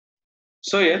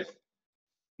So here,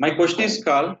 my question is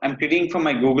called, I'm creating for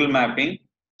my Google mapping.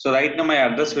 So right now my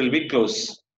address will be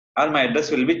closed or my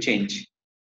address will be changed.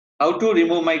 How to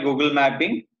remove my Google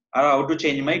mapping or how to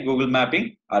change my Google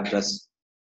mapping address.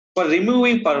 For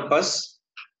removing purpose,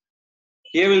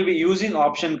 here we'll be using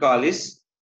option call is,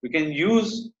 we can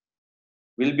use,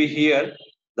 will be here,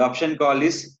 the option call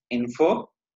is info.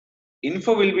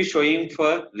 Info will be showing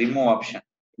for remove option.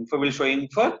 Info will showing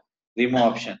for remove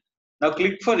option. Now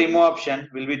click for remove option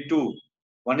will be two.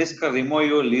 One is remove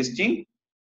your listing,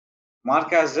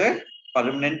 mark as a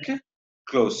permanent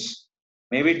close.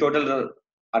 Maybe total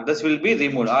address will be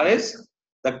removed or else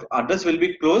the address will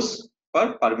be closed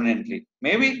for permanently.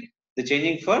 Maybe the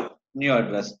changing for new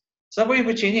address. Suppose if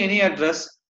you change any address,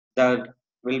 that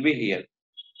will be here.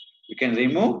 You can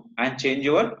remove and change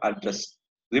your address.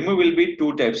 Remove will be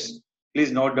two types.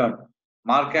 Please note down.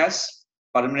 Mark as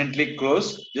permanently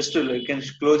close, just to you can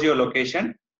close your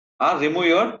location, or remove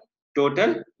your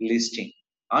total listing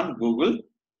on Google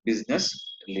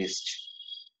Business List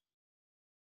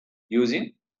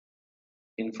using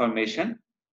information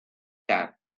tab.